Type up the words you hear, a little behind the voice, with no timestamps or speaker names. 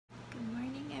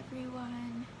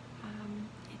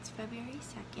February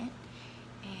 2nd,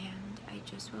 and I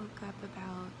just woke up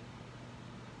about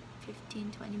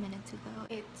 15-20 minutes ago.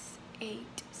 It's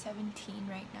 8:17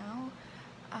 right now.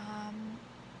 I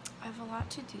have a lot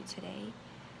to do today,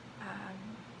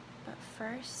 but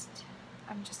first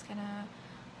I'm just gonna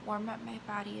warm up my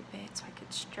body a bit so I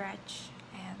could stretch.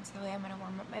 And so the way I'm gonna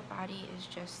warm up my body is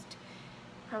just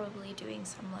probably doing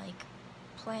some like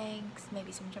planks,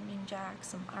 maybe some jumping jacks,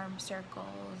 some arm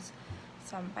circles,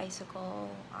 some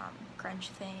bicycle crunch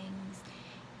things,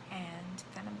 and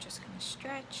then I'm just gonna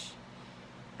stretch,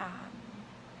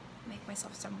 make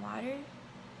myself some water.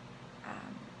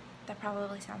 That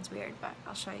probably sounds weird, but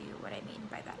I'll show you what I mean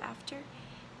by that after,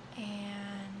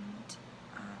 and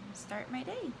start my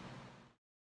day.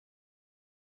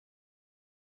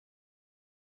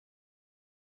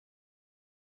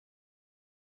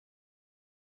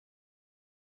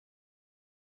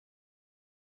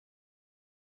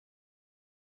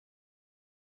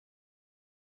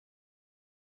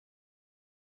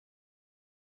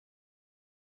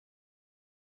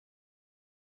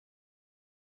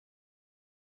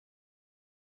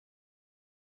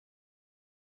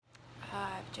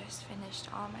 I've just finished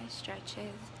all my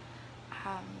stretches.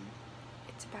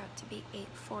 It's about to be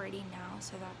 8:40 now,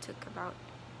 so that took about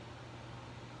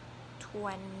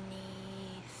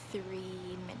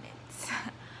 23 minutes.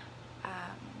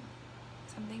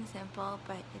 Something simple,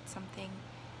 but it's something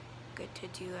good to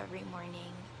do every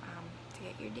morning to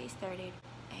get your day started.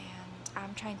 And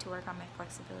I'm trying to work on my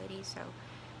flexibility, so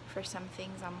for some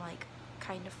things I'm like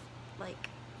kind of like,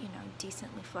 you know,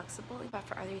 decently flexible, but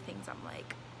for other things I'm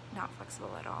like not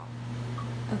flexible at all.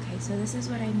 Okay, so this is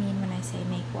what I mean when I say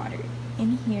make water.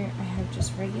 In here I have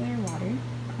just regular water,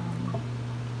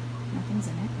 nothing's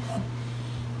in it,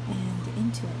 and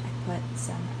into it I put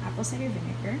some apple cider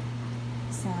vinegar,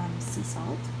 some sea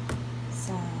salt,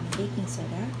 some baking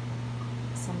soda,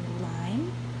 some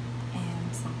lime,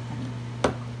 and some honey.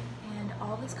 And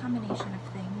all this combination of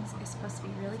things is supposed to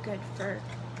be really good for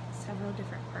several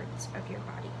different parts of your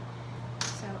body.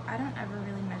 So I don't ever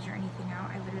really measure anything out.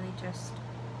 I literally just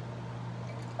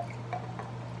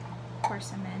pour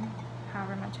some in,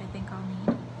 however much I think I'll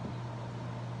need.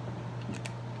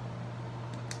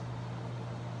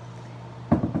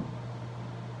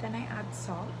 Then I add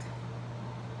salt.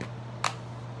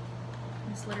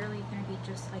 It's literally going to be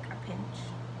just like a pinch.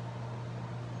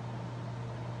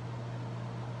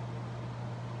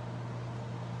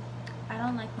 I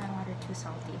don't like my water too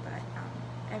salty, but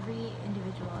every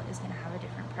individual is going to have a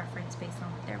different preference based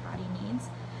on what their body needs.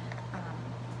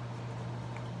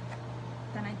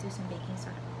 Then I do some baking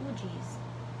soda. Oh geez.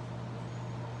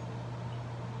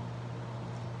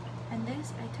 And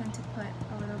this I tend to put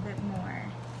a little bit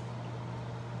more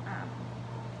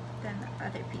than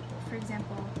other people. For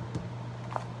example,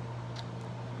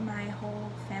 my whole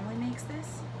family makes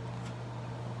this.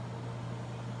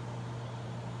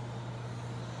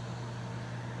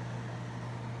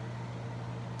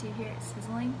 Do you hear it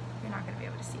sizzling? You're not going to be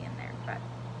able to see in there, but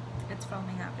it's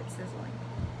foaming up, it's sizzling.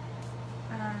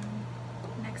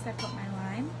 Next I put my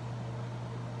lime.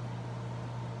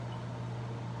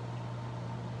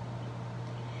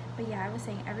 But yeah, I was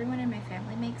saying everyone in my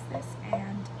family makes this,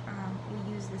 and we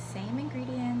use the same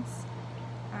ingredients,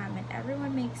 and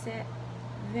everyone makes it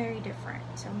very different.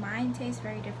 So mine tastes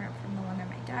very different from the one that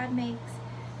my dad makes,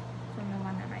 from the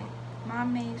one that my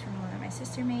mom makes, from the one that my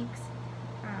sister makes.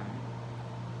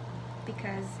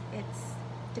 Because it's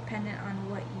dependent on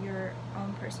what your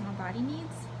own personal body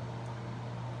needs.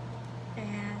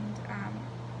 And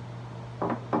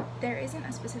there isn't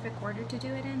a specific order to do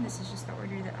it in. This is just the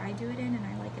order that I do it in, and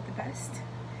I like it the best.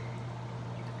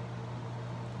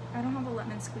 I don't have a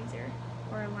lemon squeezer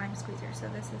or a lime squeezer, so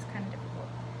this is kind of difficult.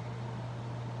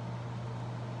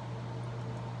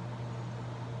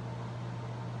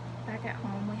 Back at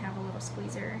home we have a little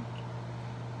squeezer,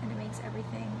 and it makes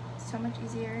everything so much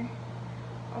easier.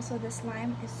 Also, this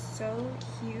lime is so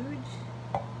huge,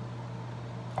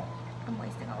 I'm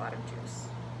wasting a lot of juice.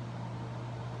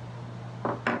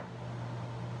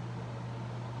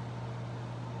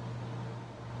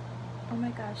 Oh my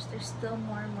gosh, there's still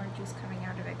more and more juice coming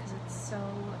out of it because it's so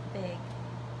big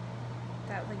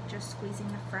that like just squeezing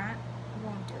the front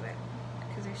won't do it,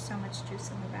 because there's so much juice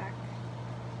in the back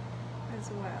as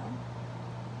well.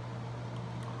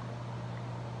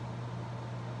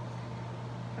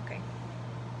 Okay.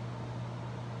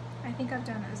 I think I've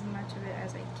done as much of it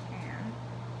as I can.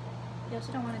 You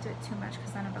also don't want to do it too much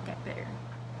because then it'll get bitter.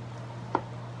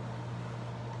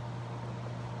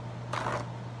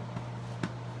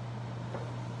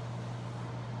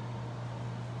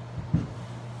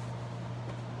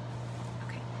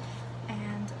 Okay,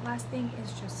 and last thing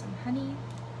is just some honey.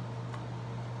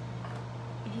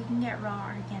 If you can get raw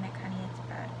organic honey,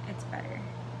 it's better.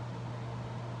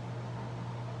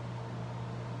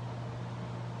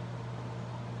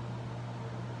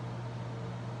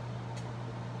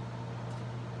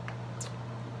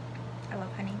 I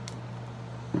love honey.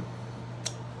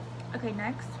 Okay,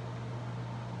 next.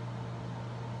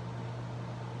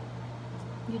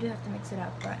 You do have to mix it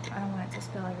up, but I don't want it to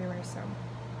spill everywhere, so.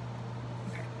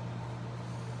 Okay.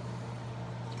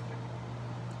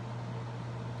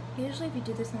 Usually if you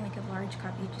do this in like a large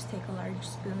cup, you just take a large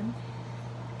spoon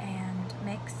and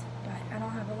mix, but I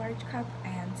don't have a large cup,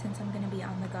 and since I'm going to be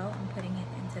on the go, I'm putting it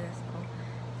into this little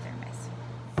thermos.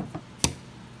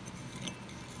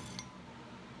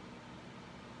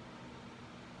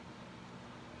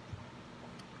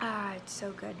 Ah, it's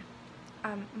so good.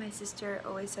 My sister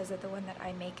always says that the one that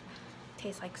I make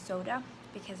tastes like soda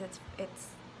because it's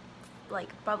like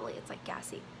bubbly, it's like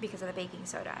gassy because of the baking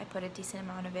soda. I put a decent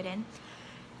amount of it in,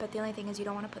 but the only thing is you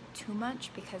don't want to put too much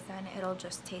because then it'll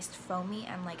just taste foamy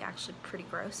and like actually pretty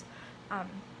gross.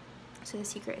 So the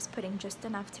secret is putting just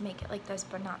enough to make it like this,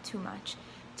 but not too much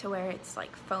to where it's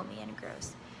like foamy and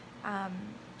gross.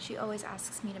 She always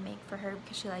asks me to make for her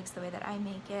because she likes the way that I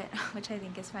make it, which I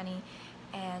think is funny.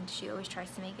 And she always tries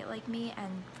to make it like me,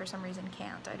 and for some reason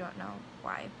can't. I don't know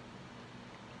why.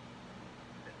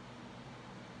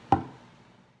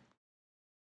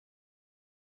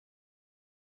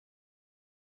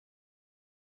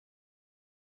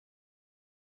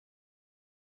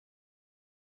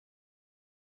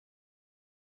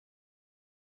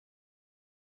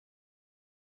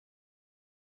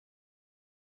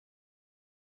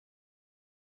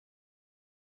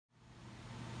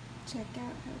 Check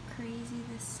out how crazy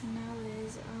the snow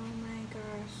is. Oh my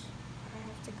gosh. I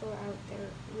have to go out there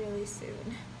really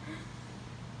soon.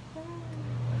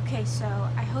 Okay, so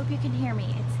I hope you can hear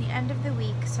me. It's the end of the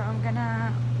week, so I'm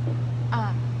gonna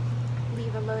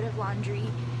leave a load of laundry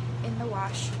in the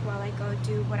wash while I go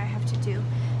do what I have to do.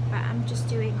 But I'm just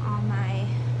doing all my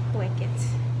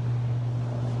blankets.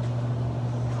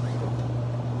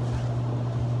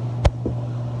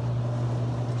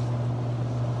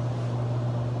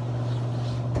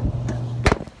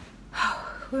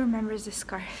 Who remembers this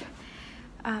scarf?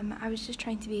 I was just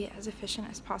trying to be as efficient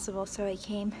as possible, so I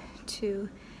came to,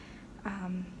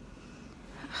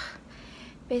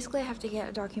 basically I have to get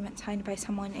a document signed by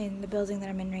someone in the building that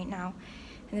I'm in right now.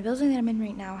 And the building that I'm in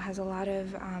right now has a lot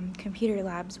of computer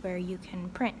labs where you can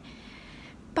print.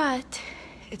 But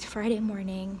it's Friday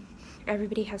morning,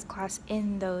 everybody has class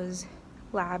in those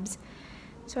labs,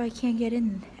 so I can't get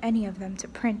in any of them to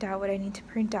print out what I need to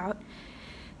print out.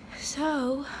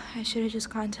 So I should have just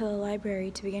gone to the library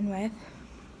to begin with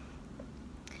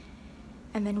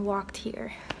and then walked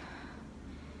here.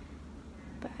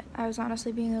 But I was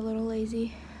honestly being a little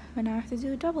lazy, and now I have to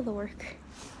do double the work.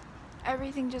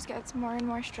 Everything just gets more and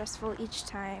more stressful each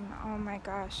time. Oh my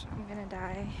gosh, I'm gonna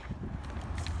die.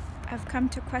 I've come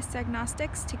to Quest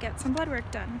Diagnostics to get some blood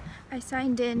work done. I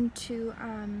signed in to,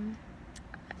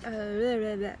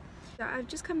 I've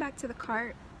just come back to the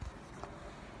cart.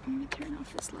 Let me turn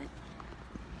off this light.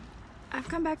 I've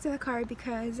come back to the car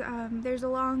because there's a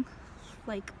long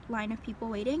line of people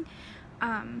waiting,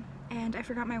 and I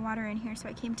forgot my water in here, so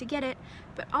I came to get it.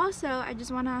 But also I just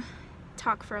want to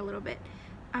talk for a little bit.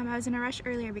 I was in a rush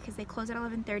earlier because they close at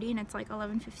 11:30 and it's like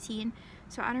 11:15,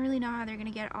 so I don't really know how they're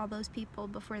gonna get all those people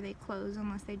before they close,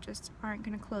 unless they just aren't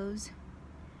gonna close.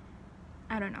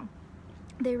 I don't know.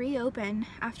 They reopen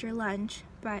after lunch,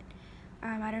 but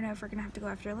I don't know if we're gonna have to go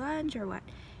after lunch or what.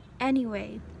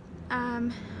 Anyway,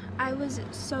 I was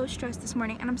so stressed this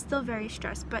morning, and I'm still very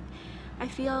stressed, but I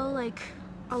feel like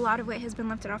a lot of weight has been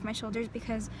lifted off my shoulders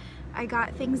because I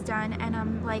got things done, and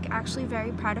I'm like actually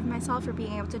very proud of myself for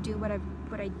being able to do what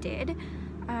I did.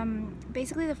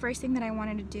 Basically the first thing that I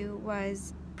wanted to do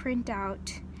was print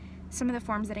out some of the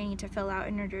forms that I need to fill out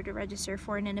in order to register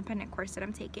for an independent course that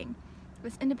I'm taking.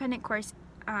 This independent course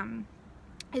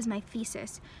is my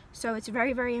thesis, so it's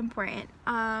very, very important.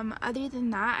 Other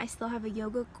than that, I still have a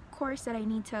yoga course that I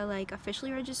need to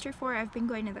officially register for. I've been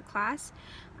going to the class,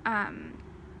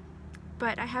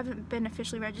 but I haven't been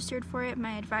officially registered for it.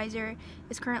 My advisor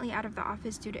is currently out of the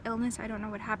office due to illness. I don't know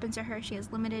what happened to her. She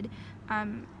has limited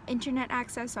internet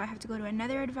access, so I have to go to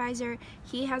another advisor.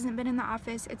 He hasn't been in the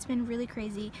office. It's been really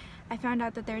crazy. I found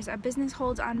out that there's a business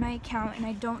hold on my account, and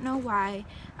I don't know why.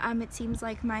 It seems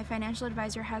like my financial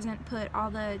advisor hasn't put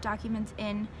all the documents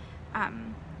in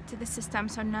to the system,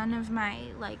 so none of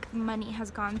my money has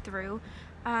gone through.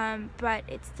 But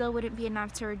it still wouldn't be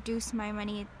enough to reduce my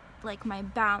money, my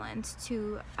balance,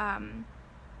 to an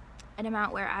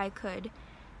amount where I could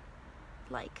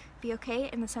like be okay,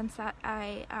 in the sense that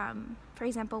I, for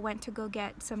example, went to go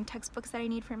get some textbooks that I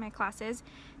need for my classes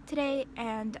today,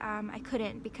 and I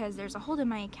couldn't because there's a hold in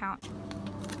my account.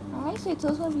 Alright, so it's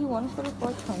also going to be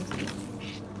 144.20.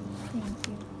 Thank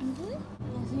you.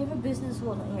 Yeah, so you have a business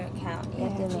hold on your account. You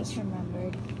have to I just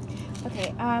remembered.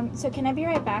 Okay, so can I be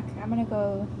right back? I'm gonna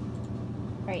go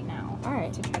right now.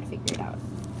 Alright. To try to figure it out.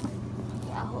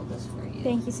 Okay, I'll hold this for you.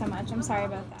 Thank you so much. I'm sorry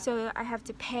about that. So I have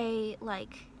to pay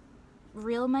like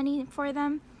real money for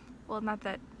them. Well, not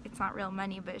that it's not real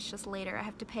money, but it's just later. I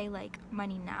have to pay like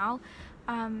money now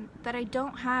that I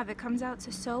don't have. It comes out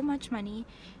to so much money,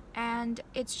 and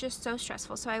it's just so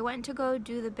stressful. So I went to go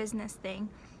do the business thing,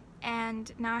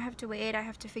 and now I have to wait. I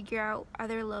have to figure out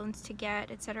other loans to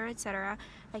get, etc., etc.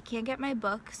 I can't get my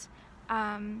books.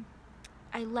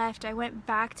 I left. I went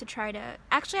back to try to,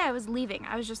 actually I was leaving.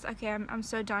 I was just, okay, I'm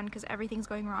so done because everything's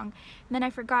going wrong. And then I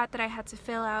forgot that I had to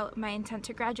fill out my intent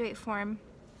to graduate form.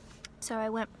 So I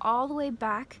went all the way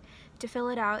back to fill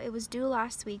it out. It was due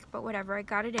last week, but whatever, I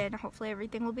got it in. Hopefully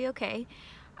everything will be okay.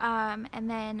 And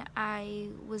then I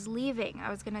was leaving.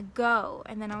 I was gonna go,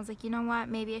 and then I was like, you know what,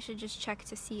 maybe I should just check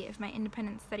to see if my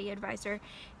independent study advisor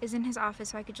is in his office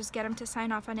so I could just get him to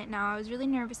sign off on it now. I was really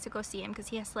nervous to go see him because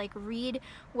he has to like read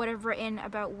what I've written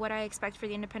about what I expect for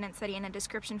the independent study and a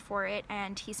description for it,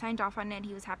 and he signed off on it.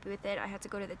 He was happy with it. I had to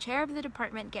go to the chair of the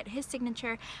department, get his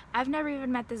signature. I've never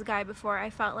even met this guy before.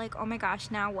 I felt like, oh my gosh,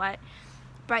 now what?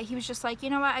 But he was just like, you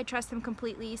know what, I trust him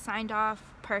completely, signed off,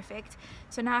 perfect.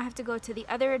 So now I have to go to the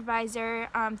other advisor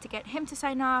to get him to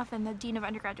sign off, and the dean of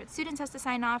undergraduate students has to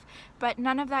sign off, but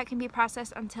none of that can be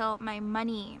processed until my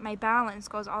money, my balance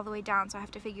goes all the way down, so I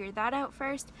have to figure that out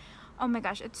first. Oh my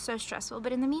gosh, it's so stressful.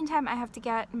 But in the meantime, I have to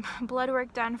get blood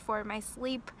work done for my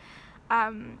sleep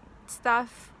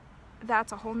stuff.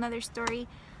 That's a whole nother story.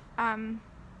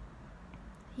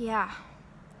 Yeah,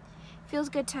 feels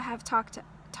good to have talked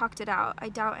it out. I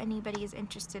doubt anybody is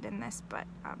interested in this, but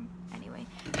anyway,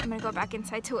 I'm gonna go back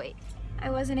inside to wait. I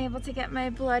wasn't able to get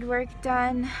my blood work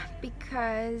done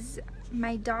because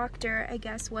my doctor, I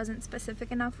guess, wasn't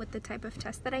specific enough with the type of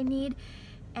test that I need,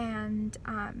 and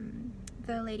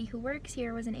the lady who works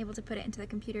here wasn't able to put it into the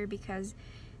computer because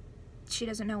she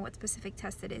doesn't know what specific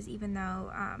test it is, even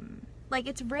though like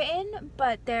it's written,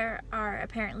 but there are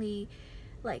apparently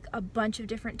like a bunch of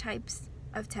different types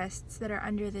of tests that are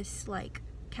under this like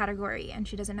category, and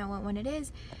she doesn't know what one it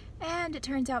is. And it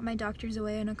turns out my doctor's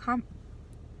away on a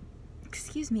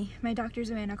my doctor's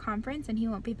away on a conference, and he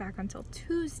won't be back until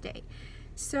Tuesday.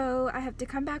 So I have to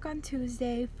come back on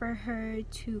Tuesday for her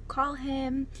to call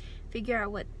him, figure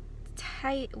out what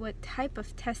type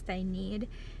of test I need,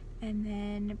 and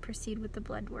then proceed with the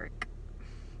blood work.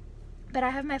 But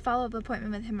I have my follow-up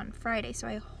appointment with him on Friday, so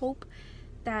I hope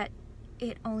that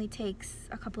it only takes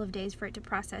a couple of days for it to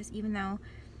process, even though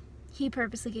he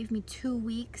purposely gave me 2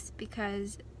 weeks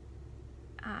because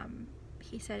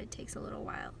he said it takes a little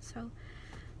while. So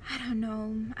I don't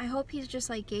know. I hope he's just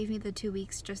like gave me the 2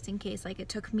 weeks just in case like it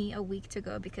took me a week to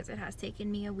go, because it has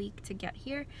taken me a week to get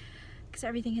here because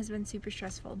everything has been super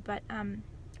stressful. But I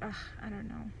don't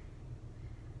know.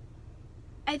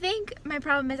 I think my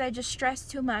problem is I just stress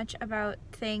too much about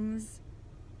things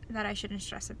that I shouldn't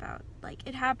stress about. Like,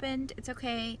 it happened, it's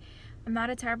okay. I'm not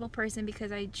a terrible person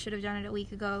because I should have done it a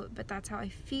week ago, but that's how I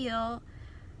feel.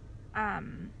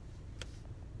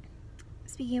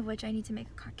 Speaking of which, I need to make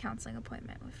a counseling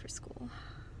appointment for school.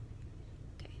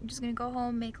 Okay, I'm just gonna go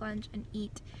home, make lunch, and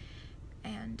eat,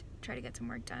 and try to get some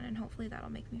work done, and hopefully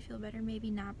that'll make me feel better. Maybe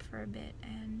nap for a bit,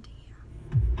 and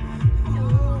yeah.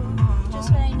 Ooh,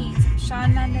 just what I need. Some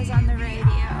Shawn Mendes on the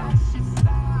radio.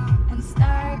 And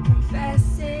start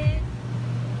confessing.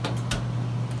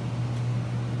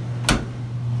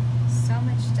 So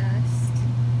much dust.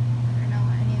 I don't know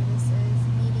what any of this is.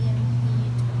 Medium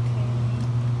heat, okay.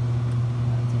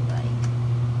 I'll do like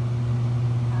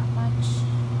that much.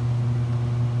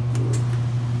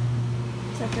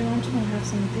 So for lunch I'm gonna have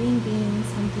some green beans,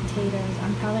 some potatoes.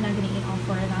 I'm probably not gonna eat all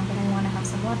 4 of them, but I wanna have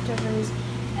some leftovers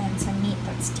and some meat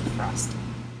that's defrosted.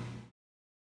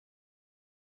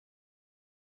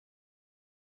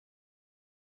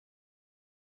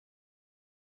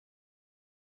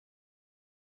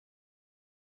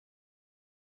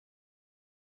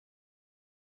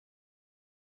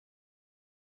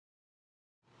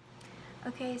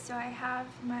 Okay, so I have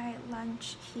my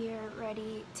lunch here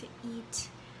ready to eat,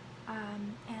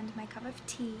 and my cup of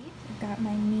tea. I've got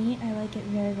my meat. I like it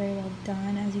very, very well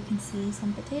done. As you can see,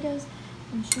 some potatoes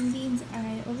and string beans.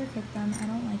 I overcooked them. I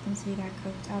don't like them to be that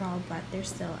cooked at all, but they're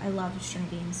still, I love string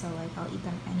beans, so like I'll eat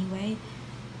them anyway.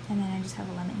 And then I just have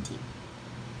a lemon tea.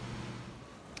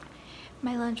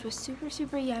 My lunch was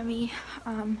super yummy.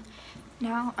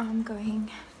 Now I'm going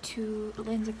to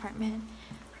Lynn's apartment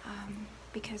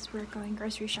because we're going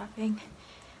grocery shopping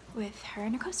with her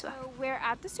and Akosua. So we're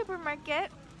at the supermarket.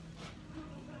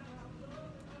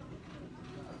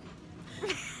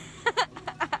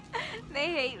 They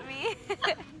hate me.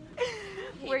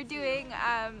 We're doing,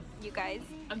 you guys.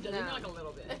 I'm judging like a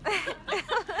little bit.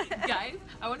 Guys,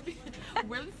 I want to be,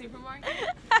 we're in the supermarket.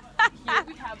 Here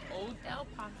we have Old El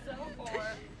Paso or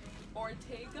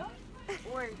Ortega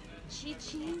Or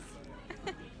Chi-Chi's.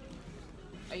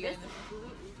 Are you getting the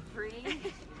Free.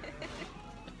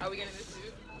 Are we getting the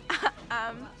soup?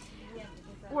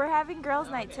 We're having girls'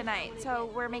 night tonight,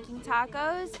 so we're making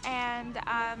tacos and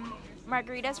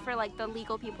margaritas for like the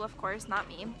legal people, of course, not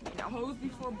me. No. Pose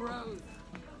before bros.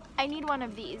 I need one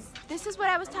of these. This is what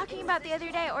I was talking about the other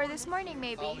day, or this morning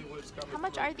maybe. How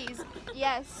much are these?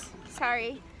 Yes,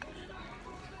 sorry.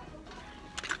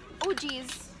 Oh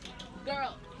geez.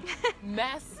 Girl.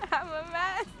 Mess. I'm a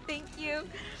mess, thank you.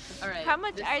 Alright. How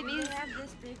much are these? I have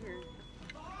this bigger.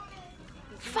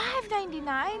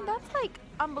 $5.99? That's like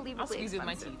unbelievably I'll squeeze it with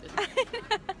my expensive.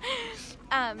 teeth.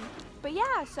 But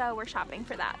yeah, so we're shopping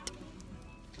for that.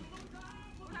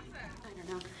 I don't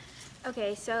know.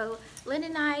 Okay, so Lynn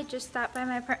and I just stopped by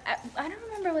my apartment. I don't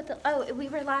remember what we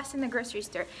were last in the grocery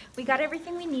store. We got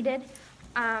everything we needed.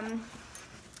 Then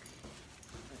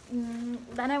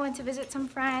I went to visit some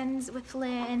friends with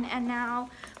Lynn, and now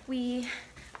we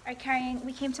came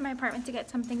to my apartment to get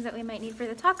some things that we might need for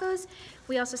the tacos.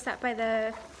 We also stopped by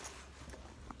the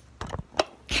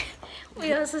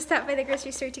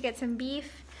grocery store to get some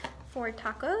beef for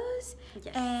tacos.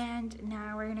 Yes. And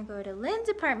now we're gonna go to Lynn's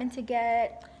apartment to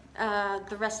get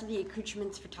The rest of the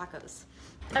accoutrements for tacos.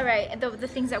 all right, the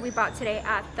things that we bought today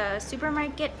at the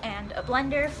supermarket, and a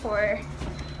blender for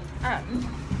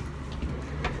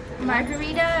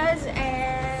margaritas,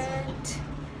 and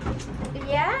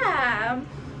yeah.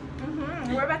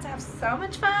 We're about to have so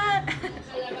much fun.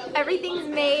 Everything's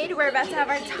made. We're about to have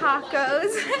our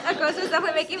tacos. Akosua's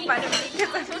definitely making fun of me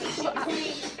because I'm We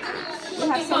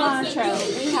have cilantro,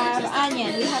 we have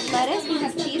onion, we have lettuce, we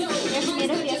have cheese, we have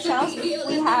tomatoes, we have shells, we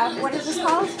have, what is this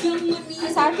called?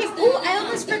 Sour cream. Ooh, I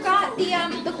almost forgot the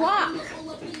guac.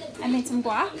 I made some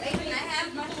guac.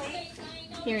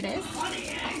 Here it is.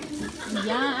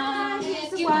 Yum. Here's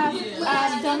the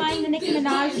guac. Don't mind the Nicki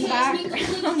Minaj in the back.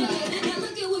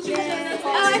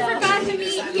 Oh, I forgot the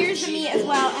meat. Here's the meat as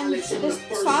well. And the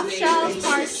soft shells,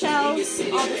 hard shells,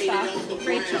 all the stuff.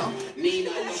 Rachel. We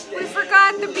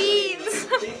forgot the beans.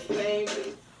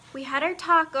 We had our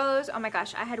tacos. Oh my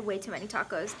gosh, I had way too many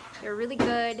tacos. They were really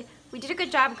good. We did a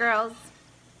good job, girls.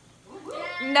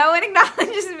 No one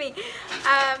acknowledges me.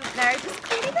 Now we're just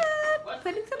cleaning up,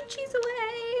 putting some cheese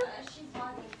away. She's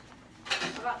talking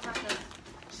about tacos.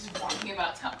 She's talking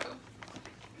about taco.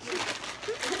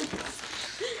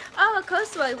 Oh,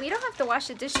 Akosua, we don't have to wash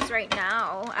the dishes right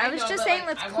now. I was know, just but, saying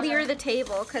like, let's I clear wanna- the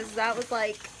table because that was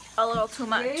like a little too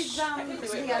much.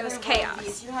 It was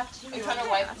chaos. You have to I'm trying to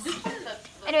wipe.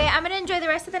 Anyway, I'm gonna enjoy the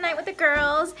rest of the night with the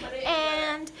girls,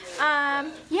 and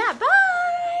yeah, bye.